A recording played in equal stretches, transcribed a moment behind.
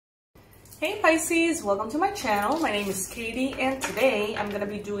Hey Pisces, welcome to my channel. My name is Katie and today I'm going to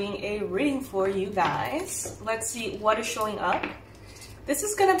be doing a reading for you guys. Let's see what is showing up. This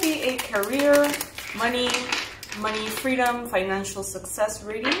is going to be a career, money, freedom, financial success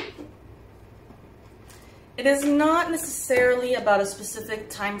reading. It is not necessarily about a specific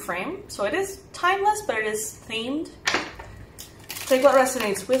time frame, so it is timeless, but it is themed. Take what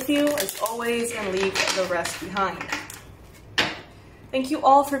resonates with you as always and leave the rest behind. Thank you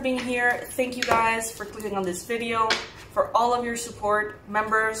all for being here. Thank you guys for clicking on this video, for all of your support.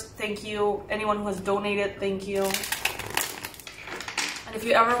 Members, thank you. Anyone who has donated, thank you. And if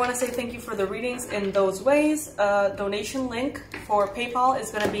you ever want to say thank you for the readings in those ways, a donation link for PayPal is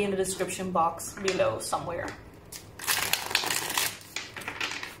going to be in the description box below somewhere.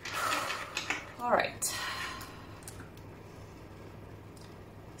 All right.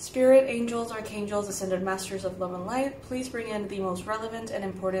 Spirit, angels, archangels, ascended masters of love and light, please bring in the most relevant and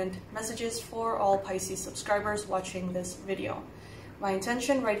important messages for all Pisces subscribers watching this video. My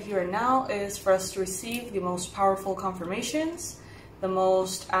intention right here and now is for us to receive the most powerful confirmations, the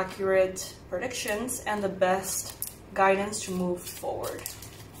most accurate predictions, and the best guidance to move forward.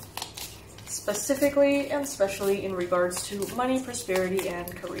 Specifically and especially in regards to money, prosperity,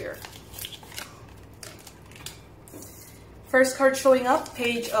 and career. First card showing up,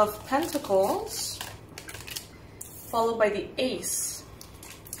 Page of Pentacles, followed by the Ace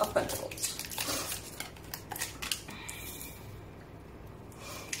of Pentacles.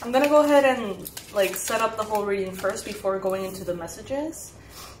 I'm gonna go ahead and set up the whole reading first before going into the messages.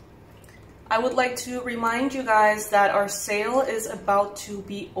 I would like to remind you guys that our sale is about to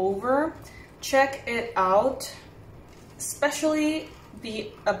be over. Check it out, especially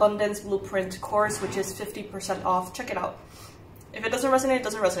the Abundance Blueprint course, which is 50% off. Check it out. If it doesn't resonate, it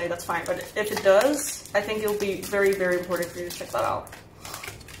doesn't resonate, that's fine. But if it does, I think it'll be very, very important for you to check that out.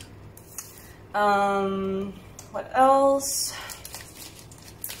 What else?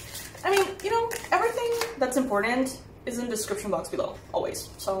 I mean, you know, everything that's important is in the description box below, always.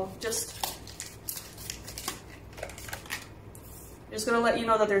 So just gonna let you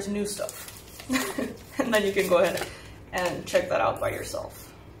know that there's new stuff. And then you can go ahead and check that out by yourself.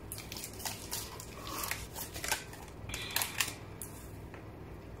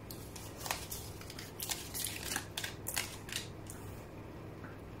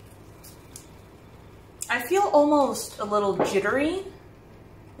 I feel almost a little jittery,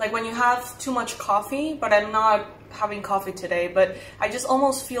 like when you have too much coffee, but I'm not having coffee today, but I just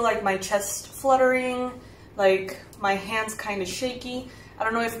almost feel like my chest fluttering, like my hands kind of shaky. I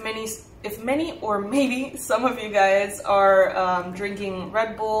don't know if many or maybe some of you guys are drinking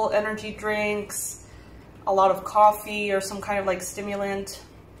Red Bull, energy drinks, a lot of coffee, or some kind of stimulant,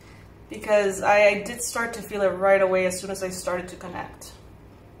 because I did start to feel it right away as soon as I started to connect.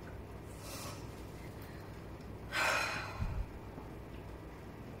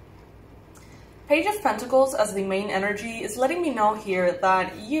 Page of Pentacles as the main energy is letting me know here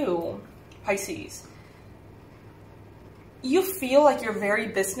that you, Pisces, you feel like you're very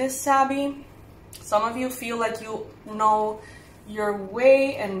business savvy. Some of you feel like you know your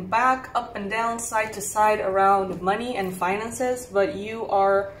way and back, up and down, side to side around money and finances, but you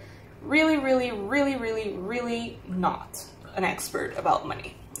are really not an expert about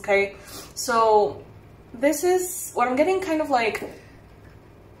money, okay? So this is what I'm getting, kind of like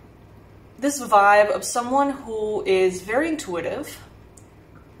this vibe of someone who is very intuitive,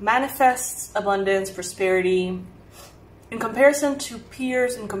 manifests abundance, prosperity. In comparison to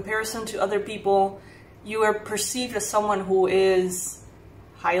peers, in comparison to other people, you are perceived as someone who is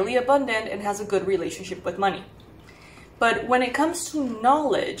highly abundant and has a good relationship with money. But when it comes to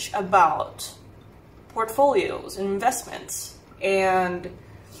knowledge about portfolios and investments, and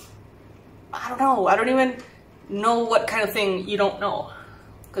I don't even know what kind of thing you don't know,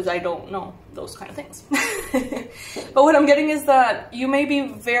 because I don't know those kind of things. But what I'm getting is that you may be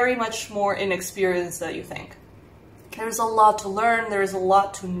very much more inexperienced than you think. There's a lot to learn, there's a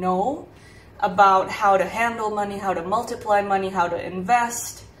lot to know about how to handle money, how to multiply money, how to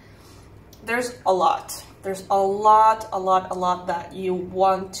invest. There's a lot. There's a lot that you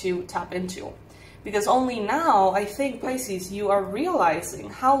want to tap into. Because only now, I think, Pisces, you are realizing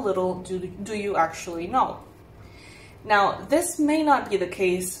how little do you actually know. Now, this may not be the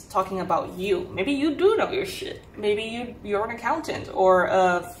case talking about you. Maybe you do know your shit. Maybe you're an accountant or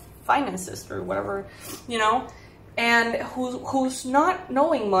a financist or whatever, you know? And who's not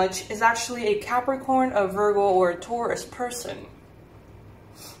knowing much is actually a Capricorn, a Virgo, or a Taurus person.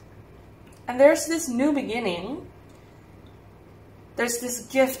 And there's this new beginning. There's this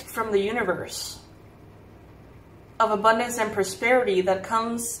gift from the universe of abundance and prosperity that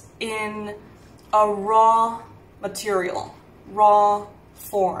comes in a raw material, raw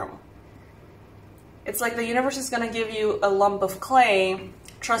form. It's like the universe is going to give you a lump of clay,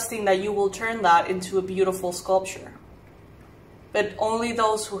 trusting that you will turn that into a beautiful sculpture. But only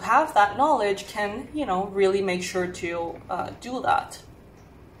those who have that knowledge can, you know, really make sure to do that.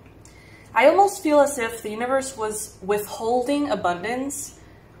 I almost feel as if the universe was withholding abundance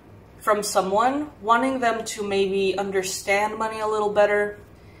from someone, wanting them to maybe understand money a little better,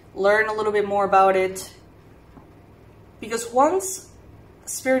 learn a little bit more about it. Because once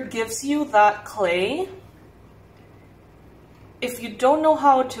Spirit gives you that clay, if you don't know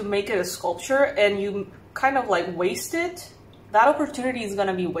how to make it a sculpture and you kind of like waste it, that opportunity is going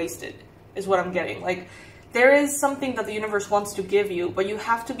to be wasted, is what I'm getting. Like, there is something that the universe wants to give you, but you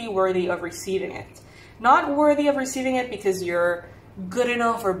have to be worthy of receiving it. Not worthy of receiving it because you're good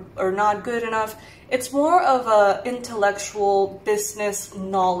enough or not good enough. It's more of a intellectual business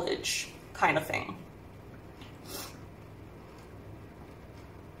knowledge kind of thing.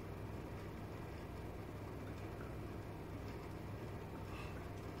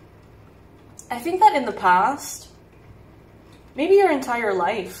 I think that in the past, maybe your entire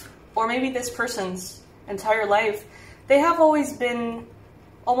life, or maybe this person's entire life, they have always been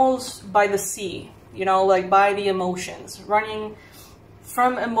almost by the sea, you know, like by the emotions, running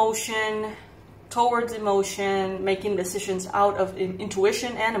from emotion towards emotion, making decisions out of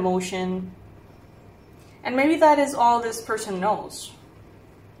intuition and emotion. And maybe that is all this person knows.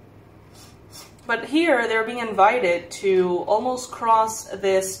 But here they're being invited to almost cross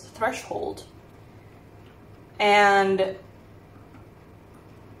this threshold and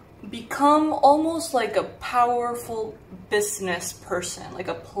become almost like a powerful business person, like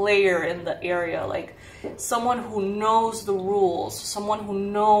a player in the area, like someone who knows the rules, someone who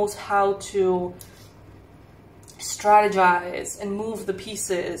knows how to strategize and move the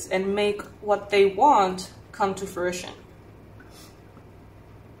pieces and make what they want come to fruition.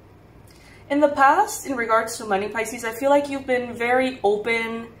 In the past, in regards to money, Pisces, I feel like you've been very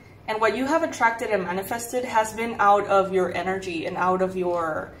open, and what you have attracted and manifested has been out of your energy and out of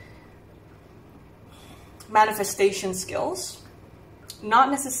your manifestation skills. Not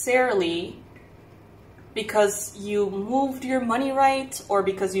necessarily because you moved your money right or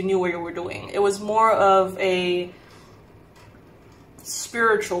because you knew what you were doing. It was more of a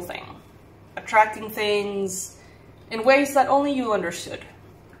spiritual thing, attracting things in ways that only you understood.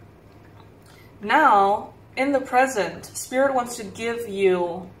 Now, in the present, Spirit wants to give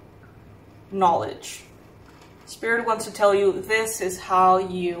you knowledge. Spirit wants to tell you, this is how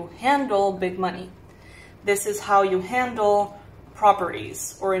you handle big money. This is how you handle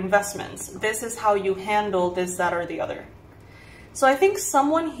properties or investments. This is how you handle this, that, or the other. So I think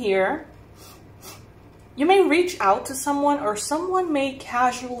someone here, you may reach out to someone, or someone may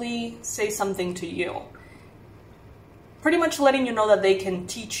casually say something to you, pretty much letting you know that they can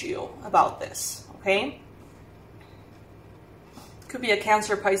teach you about this, okay? Could be a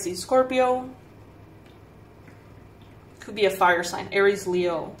Cancer, Pisces, Scorpio. Could be a fire sign, Aries,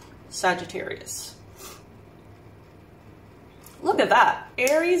 Leo, Sagittarius. Look at that.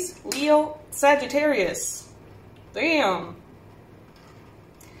 Aries, Leo, Sagittarius. Damn.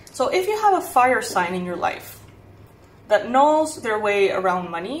 So if you have a fire sign in your life that knows their way around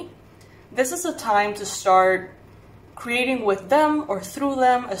money, this is a time to start creating with them or through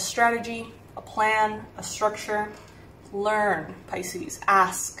them a strategy, a plan, a structure. Learn, Pisces.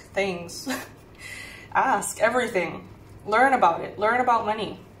 Ask things. Ask everything. Learn about it. Learn about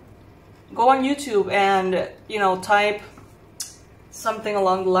money. Go on YouTube and, you know, type something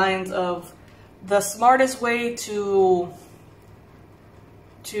along the lines of the smartest way to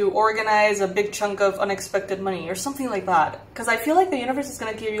organize a big chunk of unexpected money or something like that. Because I feel like the universe is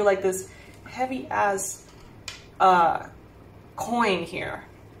going to give you like this heavy ass coin here.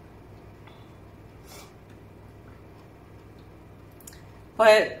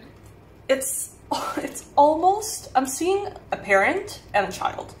 But it's almost, I'm seeing a parent and a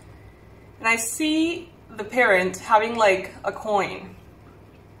child. And I see the parent having like a coin.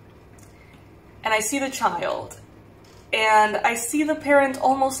 And I see the child. And I see the parent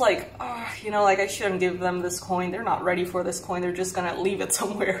almost like, oh, you know, like I shouldn't give them this coin. They're not ready for this coin. They're just going to leave it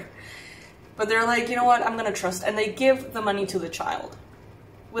somewhere. But they're like, you know what, I'm going to trust. And they give the money to the child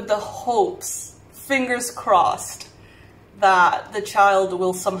with the hopes, fingers crossed, that the child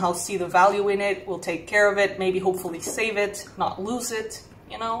will somehow see the value in it, will take care of it, maybe hopefully save it, not lose it,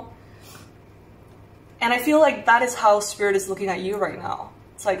 you know? And I feel like that is how Spirit is looking at you right now.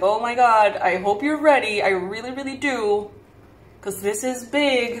 It's like, oh my God, I hope you're ready. I really, really do. Because this is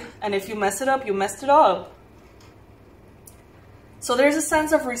big. And if you mess it up, you messed it up. So there's a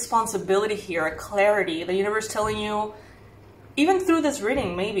sense of responsibility here, a clarity. The universe telling you, even through this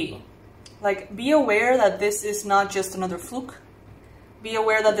reading, maybe, like, be aware that this is not just another fluke. Be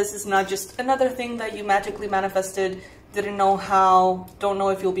aware that this is not just another thing that you magically manifested, didn't know how, don't know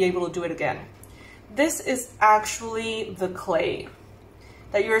if you'll be able to do it again. This is actually the clay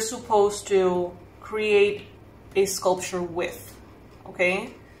that you're supposed to create a sculpture with,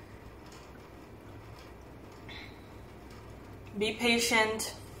 okay? Be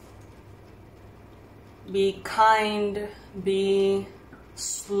patient, be kind, be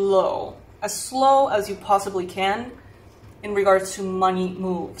slow as you possibly can in regards to money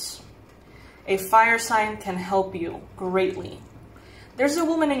moves. A fire sign can help you greatly. There's a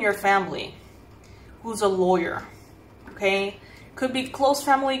woman in your family who's a lawyer, okay? Could be close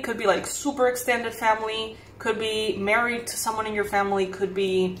family, could be like super extended family, could be married to someone in your family, could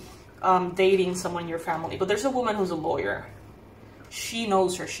be dating someone in your family, but there's a woman who's a lawyer. She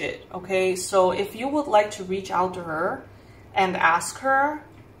knows her shit, okay? So if you would like to reach out to her and ask her,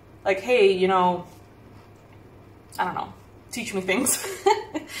 like, hey, you know, I don't know, teach me things.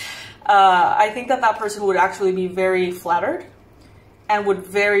 I think that that person would actually be very flattered and would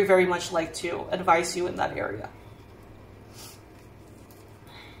very, very much like to advise you in that area.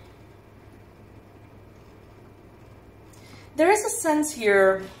 There is a sense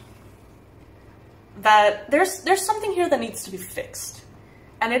here that there's something here that needs to be fixed.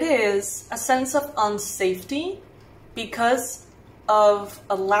 And it is a sense of unsafety because of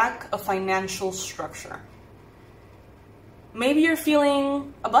a lack of financial structure. Maybe you're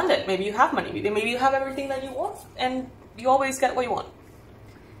feeling abundant. Maybe you have money. Maybe you have everything that you want and you always get what you want.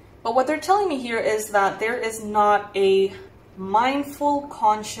 But what they're telling me here is that there is not a mindful,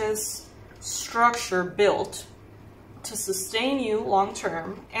 conscious structure built to sustain you long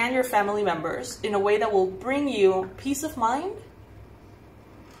term and your family members in a way that will bring you peace of mind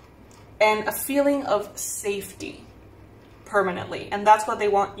and a feeling of safety permanently. And that's what they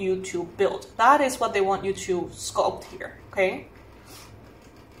want you to build. That is what they want you to sculpt here, okay?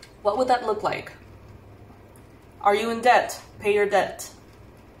 What would that look like? Are you in debt? Pay your debt.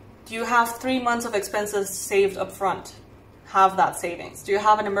 Do you have 3 months of expenses saved up front? Have that savings. Do you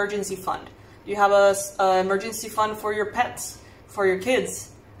have an emergency fund? Do you have a emergency fund for your pets, for your kids?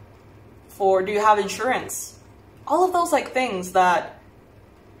 Do you have insurance? All of those like things that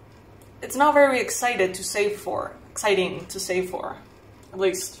it's not very exciting to save for. At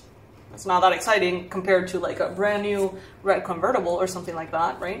least it's not that exciting compared to like a brand new red convertible or something like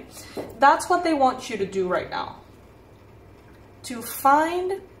that, right? That's what they want you to do right now. To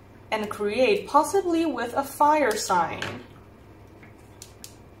find and create, possibly with a fire sign,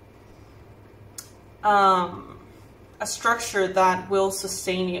 a structure that will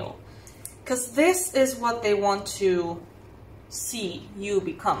sustain you. Because this is what they want to see you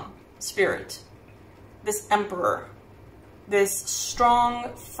become, spirit. This emperor. This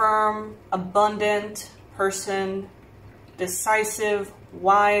strong, firm, abundant person. Decisive,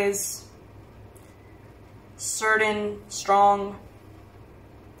 wise, certain, strong.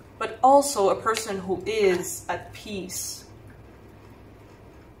 But also a person who is at peace.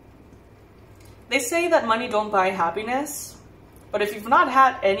 They say that money don't buy happiness, but if you've not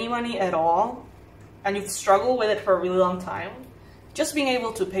had any money at all, and you've struggled with it for a really long time, just being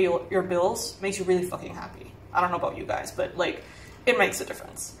able to pay your bills makes you really fucking happy. I don't know about you guys, but like, it makes a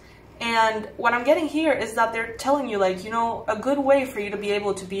difference. And what I'm getting here is that they're telling you, like, you know, a good way for you to be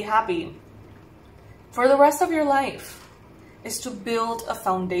able to be happy for the rest of your life is to build a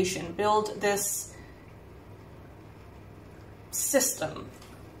foundation, build this system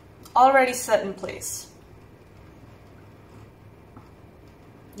already set in place.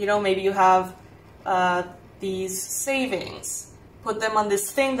 You know, maybe you have these savings, put them on this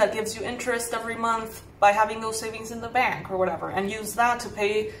thing that gives you interest every month by having those savings in the bank or whatever, and use that to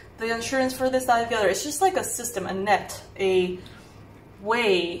pay the insurance for this, that, and the other. It's just like a system, a net, a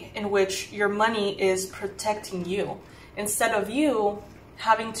way in which your money is protecting you, instead of you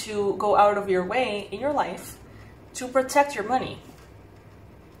having to go out of your way in your life to protect your money.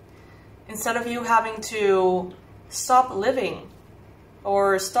 Instead of you having to stop living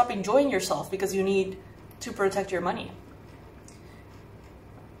or stop enjoying yourself because you need to protect your money.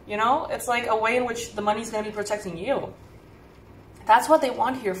 You know, it's like a way in which the money's going to be protecting you. That's what they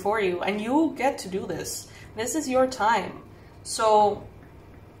want here for you, and you get to do this. This is your time. So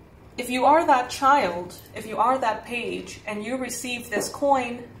if you are that child, if you are that page, and you receive this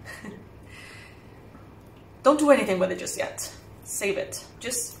coin, don't do anything with it just yet. Save it.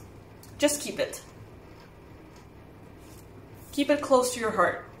 Just keep it. Keep it close to your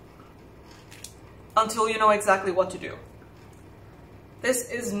heart until you know exactly what to do. This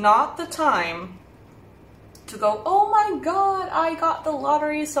is not the time to go, oh my god, I got the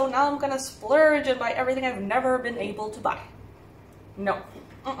lottery, so now I'm gonna splurge and buy everything I've never been able to buy. No.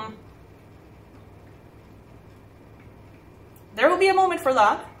 There will be a moment for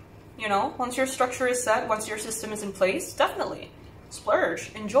that, you know, once your structure is set, once your system is in place, definitely.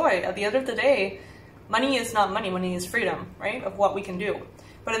 Splurge, enjoy. At the end of the day, money is not money, money is freedom, right, of what we can do.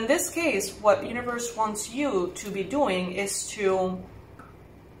 But in this case, what universe wants you to be doing is to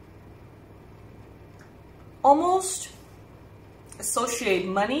almost associate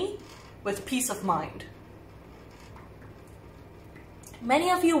money with peace of mind.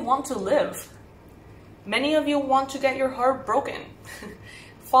 Many of you want to live. Many of you want to get your heart broken,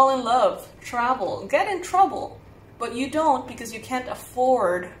 fall in love, travel, get in trouble, but you don't because you can't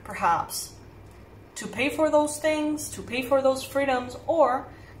afford, perhaps, to pay for those things, to pay for those freedoms, or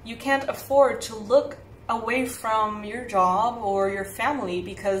you can't afford to look away from your job or your family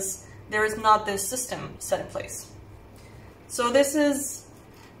because there is not this system set in place. So this is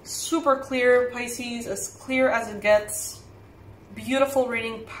super clear, Pisces, as clear as it gets. Beautiful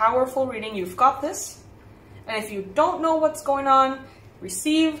reading, powerful reading. You've got this. And if you don't know what's going on,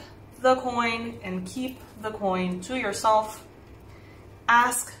 receive the coin and keep the coin to yourself.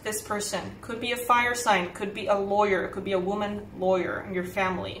 Ask this person. Could be a fire sign, could be a lawyer, could be a woman lawyer in your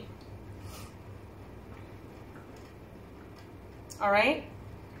family. All right?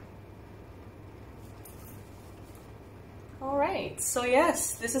 All right, so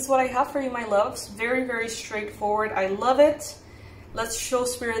yes, this is what I have for you, my loves. Very, very straightforward. I love it. Let's show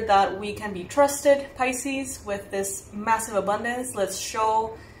Spirit that we can be trusted, Pisces, with this massive abundance. Let's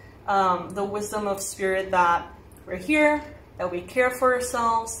show the wisdom of Spirit that we're here, that we care for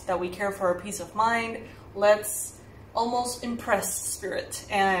ourselves, that we care for our peace of mind. Let's almost impress Spirit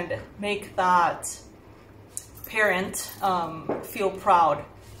and make that parent feel proud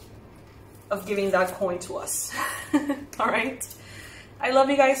of giving that coin to us. All right? I love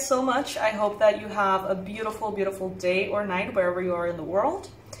you guys so much. I hope that you have a beautiful, beautiful day or night wherever you are in the world.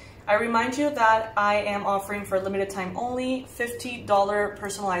 I remind you that I am offering for limited time only $50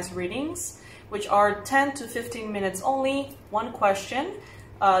 personalized readings, which are 10 to 15 minutes only, one question.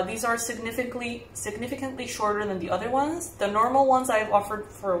 These are significantly shorter than the other ones. The normal ones I've offered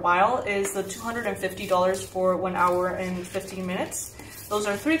for a while is the $250 for 1 hour and 15 minutes. Those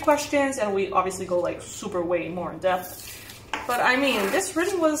are 3 questions, and we obviously go like super way more in depth. But I mean, this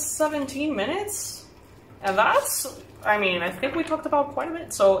reading was 17 minutes, and that's, I mean, I think we talked about quite a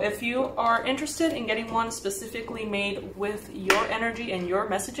bit. So if you are interested in getting one specifically made with your energy and your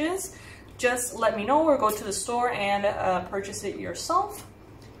messages, just let me know or go to the store and purchase it yourself.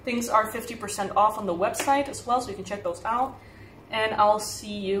 Things are 50% off on the website as well, so you can check those out. And I'll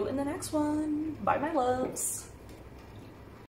see you in the next one. Bye, my loves.